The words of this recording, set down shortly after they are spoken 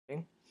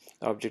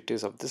The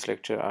objectives of this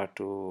lecture are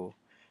to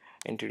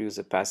introduce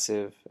the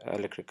passive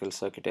electrical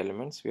circuit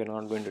elements. We are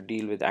not going to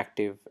deal with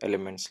active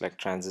elements like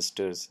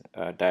transistors,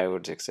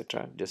 diodes,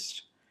 etc.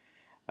 Just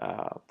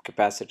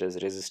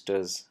capacitors,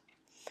 resistors,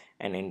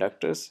 and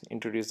inductors.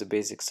 Introduce the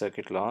basic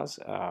circuit laws,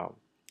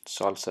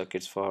 solve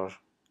circuits for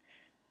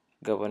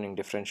governing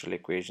differential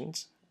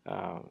equations.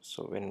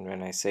 So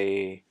when I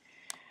say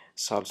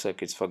solve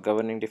circuits for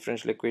governing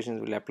differential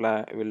equations,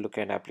 we'll look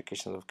at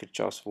applications of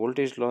Kirchhoff's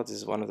voltage law. This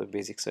is one of the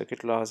basic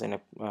circuit laws, and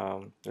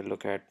we'll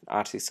look at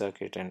RC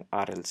circuit and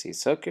RLC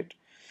circuit,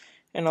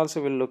 and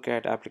also we'll look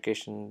at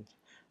applications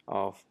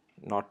of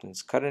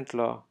Norton's current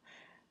law.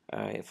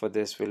 For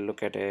this, we'll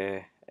look at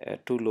a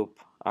two-loop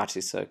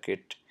RC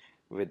circuit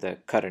with a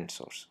current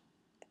source.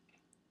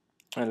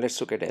 And let's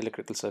look at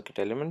electrical circuit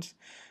elements.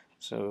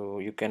 So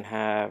you can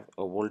have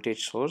a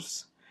voltage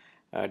source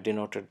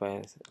denoted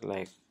by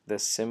like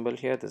this symbol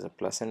here. There's a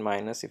plus and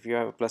minus. If you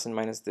have a plus and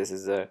minus, this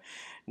is a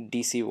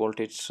DC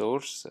voltage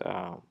source.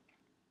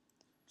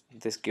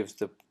 This gives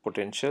the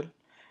potential.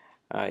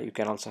 You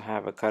can also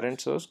have a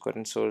current source.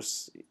 Current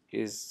source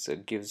is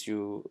gives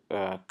you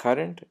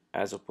current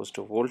as opposed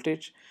to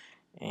voltage,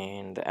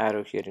 and the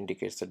arrow here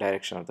indicates the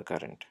direction of the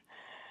current.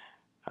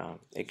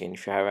 Again,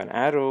 if you have an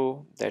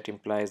arrow, that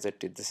implies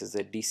that this is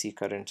a DC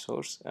current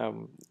source.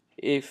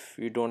 If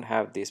you don't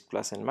have this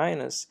plus and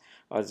minus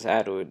or this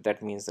arrow,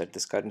 that means that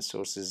this current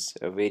source is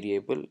a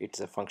variable. It's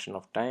a function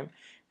of time,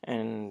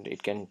 and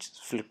it can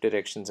flip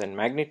directions and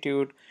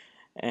magnitude,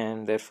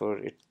 and therefore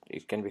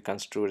it can be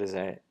construed as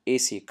a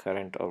AC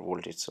current or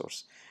voltage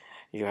source.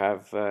 You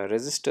have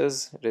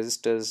resistors.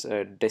 Resistors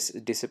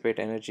dissipate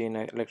energy in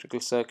an electrical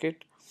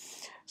circuit.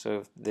 So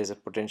if there's a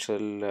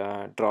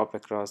potential drop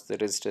across the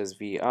resistors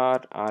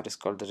VR, R is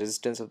called the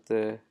resistance of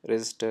the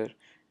resistor,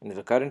 and if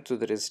the current through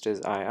the resistor is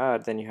IR,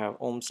 then you have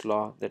Ohm's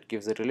law that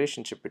gives the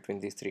relationship between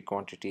these three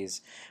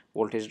quantities.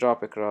 Voltage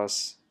drop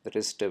across the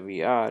resistor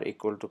VR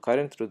equal to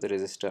current through the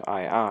resistor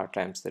IR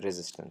times the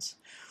resistance.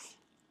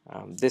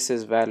 This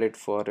is valid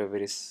for a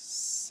very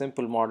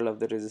simple model of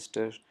the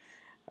resistor.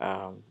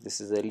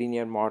 This is a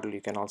linear model.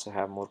 You can also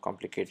have more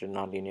complicated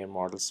nonlinear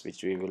models,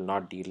 which we will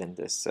not deal in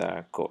this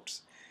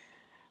course.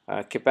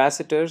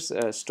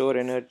 Capacitors store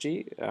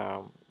energy.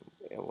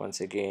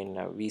 Once again,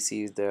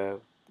 VC is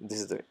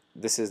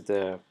this is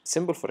the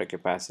symbol for a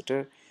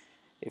capacitor.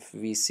 If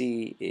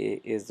VC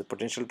is the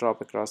potential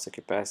drop across the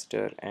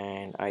capacitor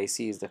and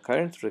IC is the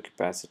current through the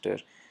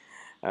capacitor,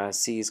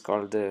 C is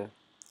called the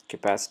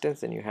capacitance.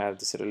 Then you have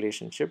this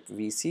relationship.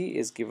 VC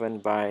is given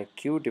by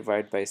Q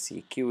divided by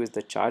C. Q is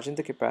the charge in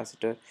the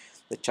capacitor.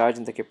 The charge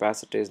in the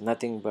capacitor is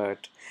nothing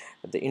but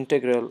the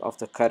integral of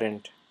the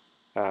current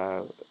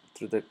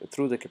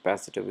through the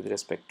capacitor with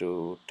respect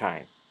to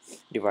time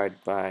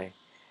divided by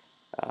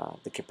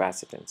the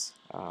capacitance.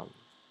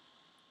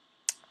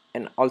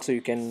 And also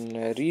you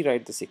can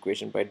rewrite this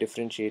equation by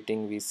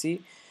differentiating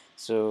VC.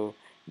 So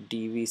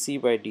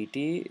dVC by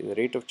dt, the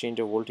rate of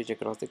change of voltage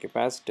across the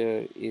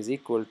capacitor, is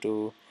equal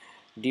to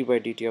d by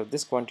dt of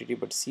this quantity,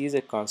 but C is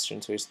a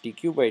constant, so it's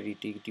dq by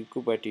dt.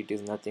 dq by dt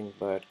is nothing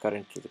but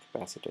current through the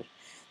capacitor.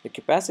 The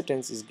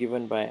capacitance is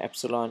given by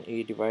epsilon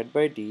A divided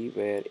by d,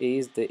 where A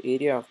is the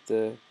area of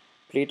the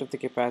plate of the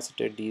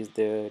capacitor, d is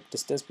the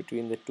distance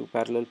between the two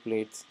parallel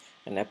plates,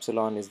 and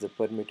epsilon is the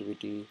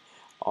permittivity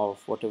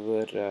of whatever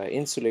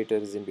insulator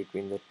is in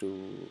between the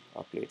two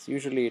plates.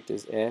 Usually it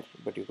is air,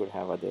 but you could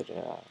have other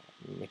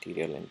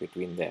material in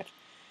between there.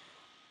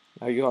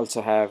 Now you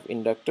also have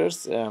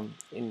inductors.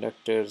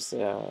 Inductors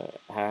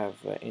have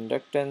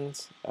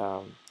inductance.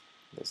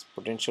 There's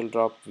potential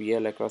drop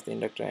VL across the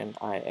inductor, and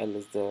IL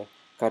is the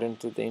current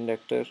through the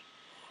inductor.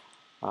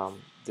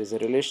 There's a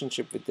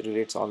relationship which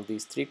relates all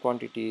these three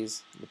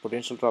quantities. The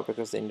potential drop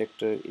across the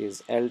inductor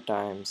is L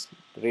times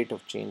rate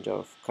of change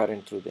of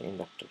current through the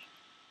inductor.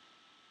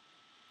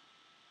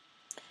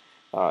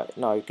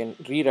 Now you can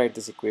rewrite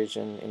this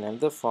equation in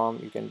another form.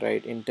 You can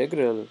write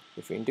integral.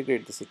 If you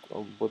integrate this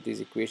both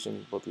these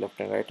equations, both left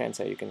and right hand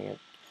side, you can get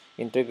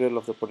integral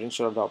of the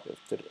potential drop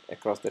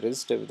across the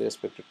resistor with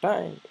respect to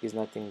time is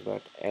nothing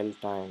but L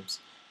times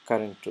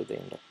current through the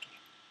inductor.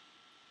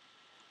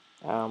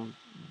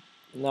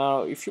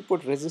 Now if you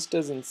put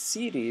resistors in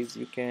series,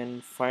 you can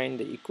find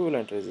the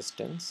equivalent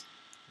resistance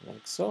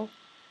like so,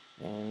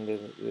 and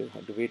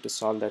the way to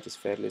solve that is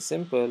fairly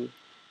simple.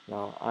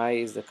 Now I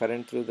is the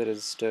current through the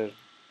resistor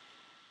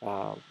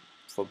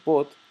for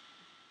both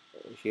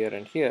here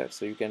and here,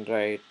 so you can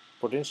write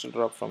potential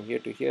drop from here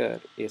to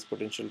here is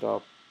potential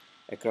drop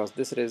across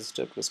this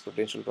resistor plus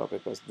potential drop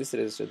across this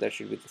resistor. That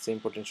should be the same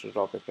potential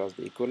drop across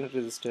the equivalent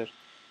resistor.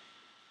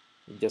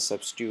 You just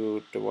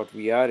substitute what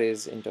VR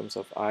is in terms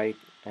of I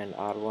and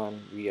R1,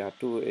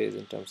 VR2 is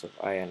in terms of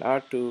I and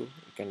R2. You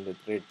can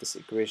write this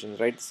equation,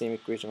 write the same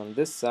equation on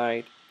this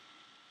side,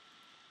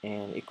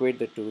 and equate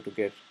the two to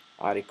get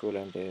R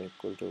equivalent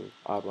equal to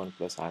R1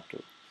 plus R2.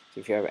 So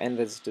if you have n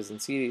resistors in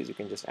series, you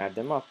can just add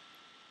them up.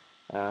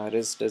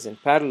 Resistors in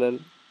parallel,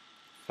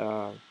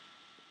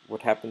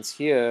 what happens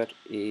here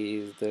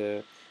is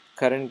the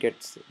current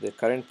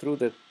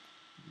through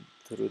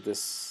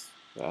this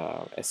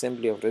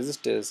assembly of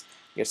resistors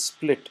gets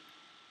split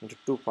into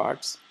two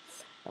parts.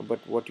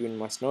 But what you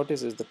must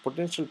notice is the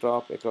potential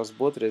drop across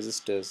both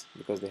resistors,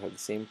 because they have the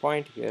same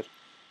point here,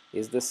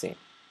 is the same.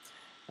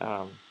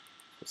 Um,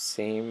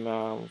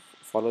 same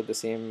Follow the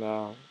same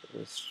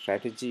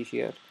strategy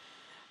here.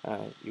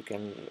 You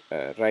can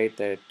write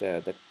that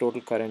the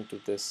total current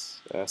to this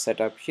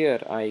setup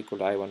here, I equal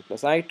to I1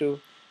 plus I2.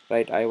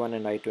 Write I1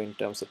 and I2 in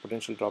terms of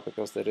potential drop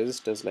across the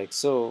resistors like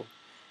so,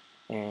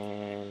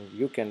 and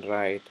you can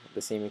write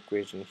the same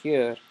equation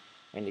here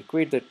and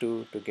equate the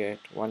two to get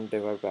 1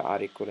 divided by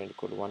R equivalent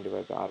equal to 1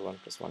 divided by R1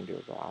 plus 1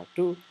 divided by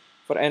R2.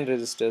 For n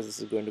resistors, this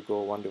is going to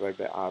go 1 divided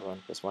by R1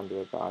 plus 1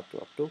 divided by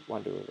R2 up to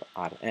 1 divided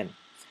by Rn.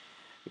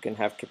 You can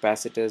have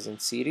capacitors in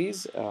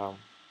series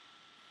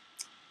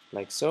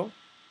like so.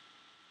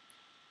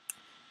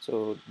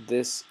 So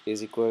this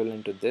is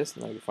equivalent to this.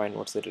 Now you find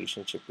what's the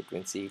relationship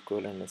between C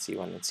equivalent and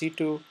C1 and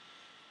C2.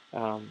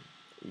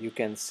 You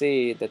can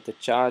say that the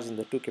charge in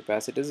the two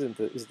capacitors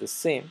is the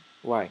same.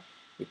 Why?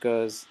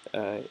 Because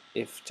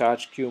if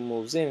charge Q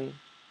moves in,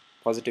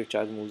 positive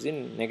charge moves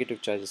in,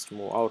 negative charge is to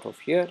move out of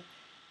here,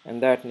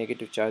 and that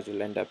negative charge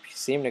will end up,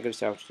 same negative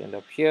charge will end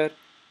up here,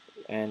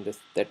 and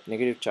that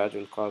negative charge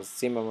will cause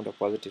same amount of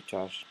positive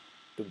charge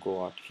to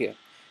go out here,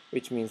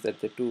 which means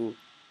that the two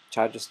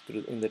charges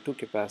in the two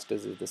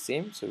capacitors is the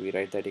same. So we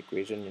write that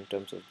equation in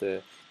terms of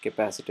the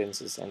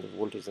capacitances and the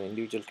voltage in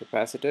individual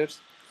capacitors.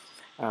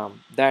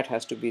 That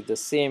has to be the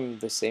same.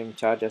 The same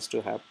charge has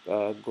to have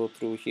go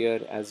through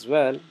here as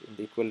well in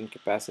the equivalent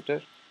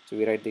capacitor. So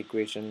we write the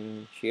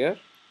equation here,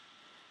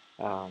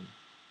 um,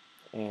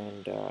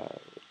 and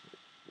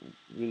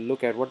we'll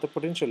look at what the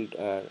potential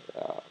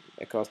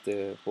across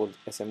the whole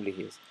assembly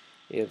is.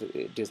 Here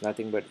it is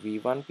nothing but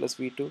V1 plus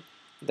V2.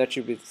 That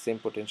should be the same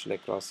potential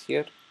across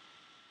here,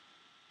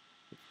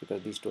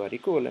 because these two are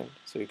equivalent.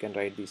 So you can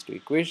write these two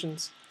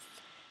equations,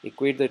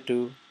 equate the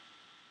two,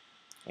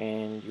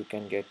 and you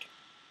can get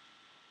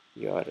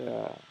your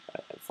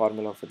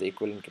formula for the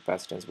equivalent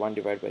capacitance. 1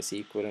 divided by C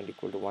equivalent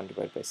equal to 1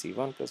 divided by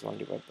C1 plus 1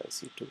 divided by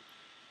C2,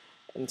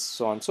 and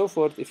so on and so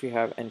forth. If you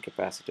have n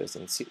capacitors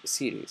in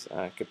series,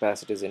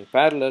 capacitors in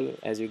parallel,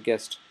 as you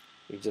guessed,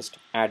 you just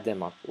add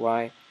them up.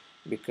 Why?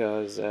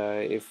 Because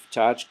if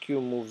charge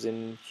Q moves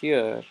in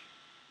here,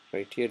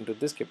 right here into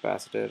this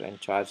capacitor, and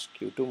charge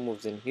Q2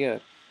 moves in here,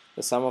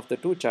 the sum of the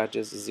two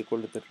charges is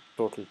equal to the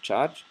total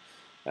charge.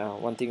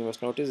 One thing you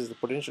must notice is the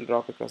potential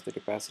drop across the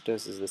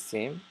capacitors is the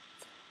same.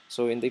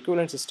 So in the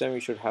equivalent system,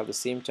 you should have the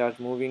same charge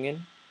moving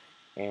in,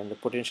 and the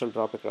potential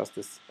drop across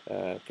this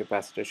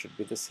capacitor should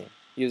be the same.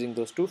 Using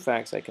those two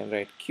facts, I can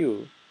write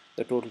Q,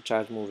 the total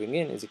charge moving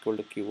in, is equal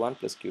to Q1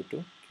 plus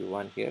Q2,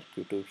 Q1 here,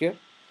 Q2 here.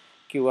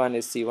 Q1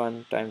 is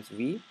C1 times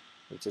V,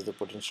 which is the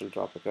potential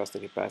drop across the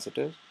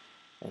capacitor,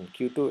 and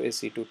Q2 is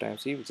C2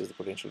 times V, which is the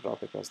potential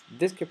drop across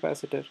this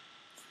capacitor.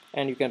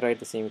 And you can write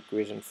the same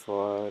equation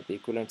for the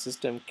equivalent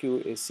system. Q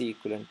is C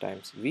equivalent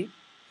times V,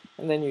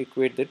 and then you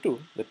equate the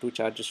two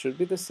charges should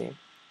be the same,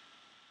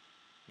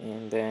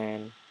 and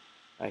then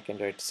I can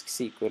write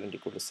C equivalent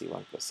equal to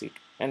C1 plus C2,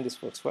 and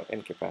this works for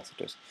n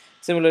capacitors.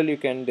 Similarly, you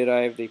can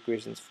derive the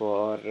equations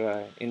for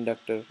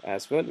inductor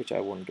as well, which I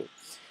won't do.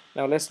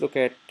 Now let's look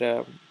at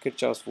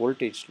Kirchhoff's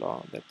voltage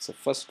law. That's the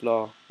first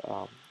law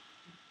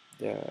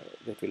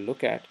that we'll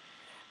look at.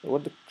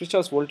 What the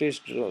Kirchhoff's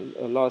voltage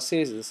law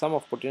says is the sum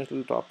of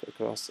potential drop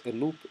across a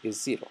loop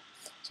is 0.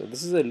 So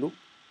this is a loop.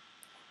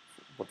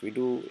 What we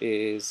do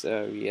is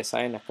we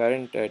assign a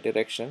current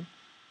direction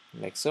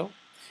like so.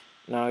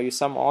 Now you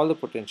sum all the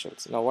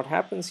potentials. Now what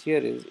happens here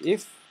is,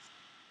 if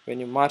when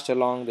you march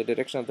along the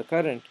direction of the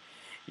current,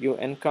 you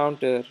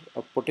encounter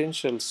a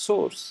potential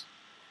source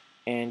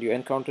and you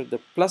encounter the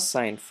plus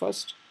sign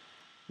first,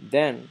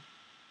 then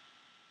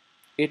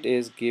it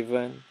is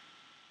given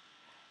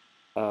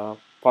a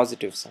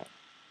positive sign.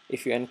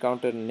 If you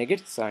encounter a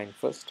negative sign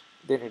first,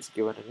 then it's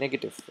given a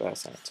negative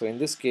sign. So in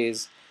this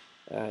case,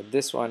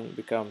 this one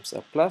becomes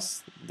a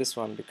plus, this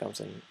one becomes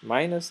a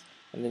minus,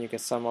 and then you can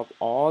sum up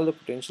all the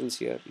potentials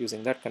here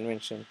using that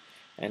convention,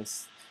 and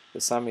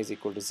the sum is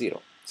equal to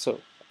 0.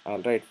 So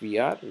I'll write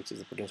VR, which is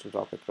the potential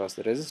drop across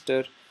the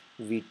resistor.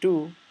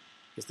 V2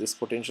 is this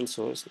potential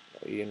source.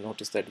 You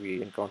notice that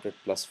we encountered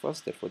plus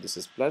first, therefore this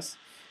is plus.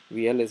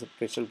 VL is a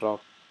potential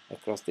drop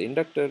across the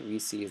inductor.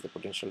 VC is the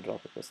potential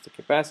drop across the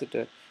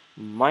capacitor,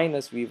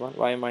 minus V1.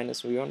 Why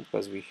minus V1?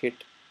 Because we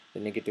hit the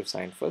negative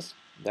sign first.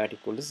 That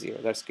equal to 0.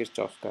 That's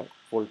Kirchhoff's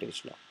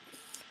voltage law.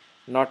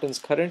 Norton's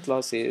current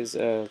law says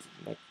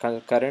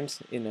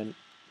currents in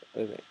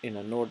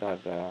a node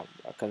are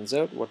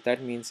conserved. What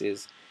that means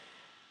is,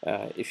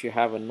 if you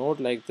have a node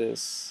like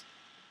this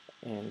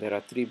and there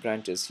are 3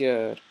 branches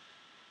here,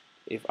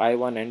 if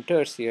I1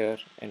 enters here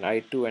and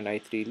I2 and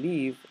I3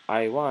 leave,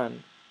 I1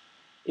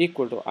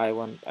 equal to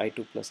I1,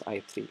 I2 plus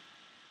I3.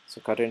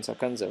 So currents are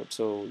conserved.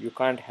 So you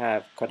can't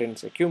have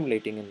currents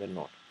accumulating in the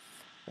node.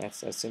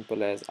 That's as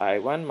simple as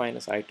I1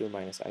 minus I2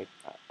 minus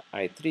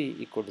I3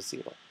 equal to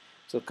 0.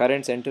 So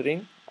currents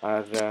entering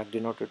are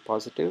denoted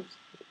positive,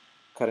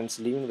 currents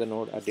leaving the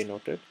node are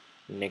denoted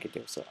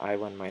negative. So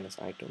I1 minus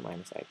I2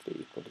 minus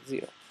I3 equal to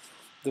 0.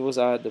 Those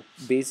are the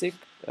basic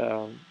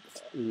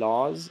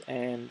laws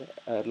and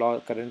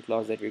current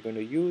laws that we're going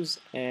to use,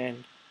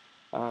 and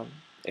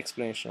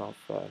explanation of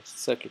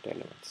circuit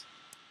elements.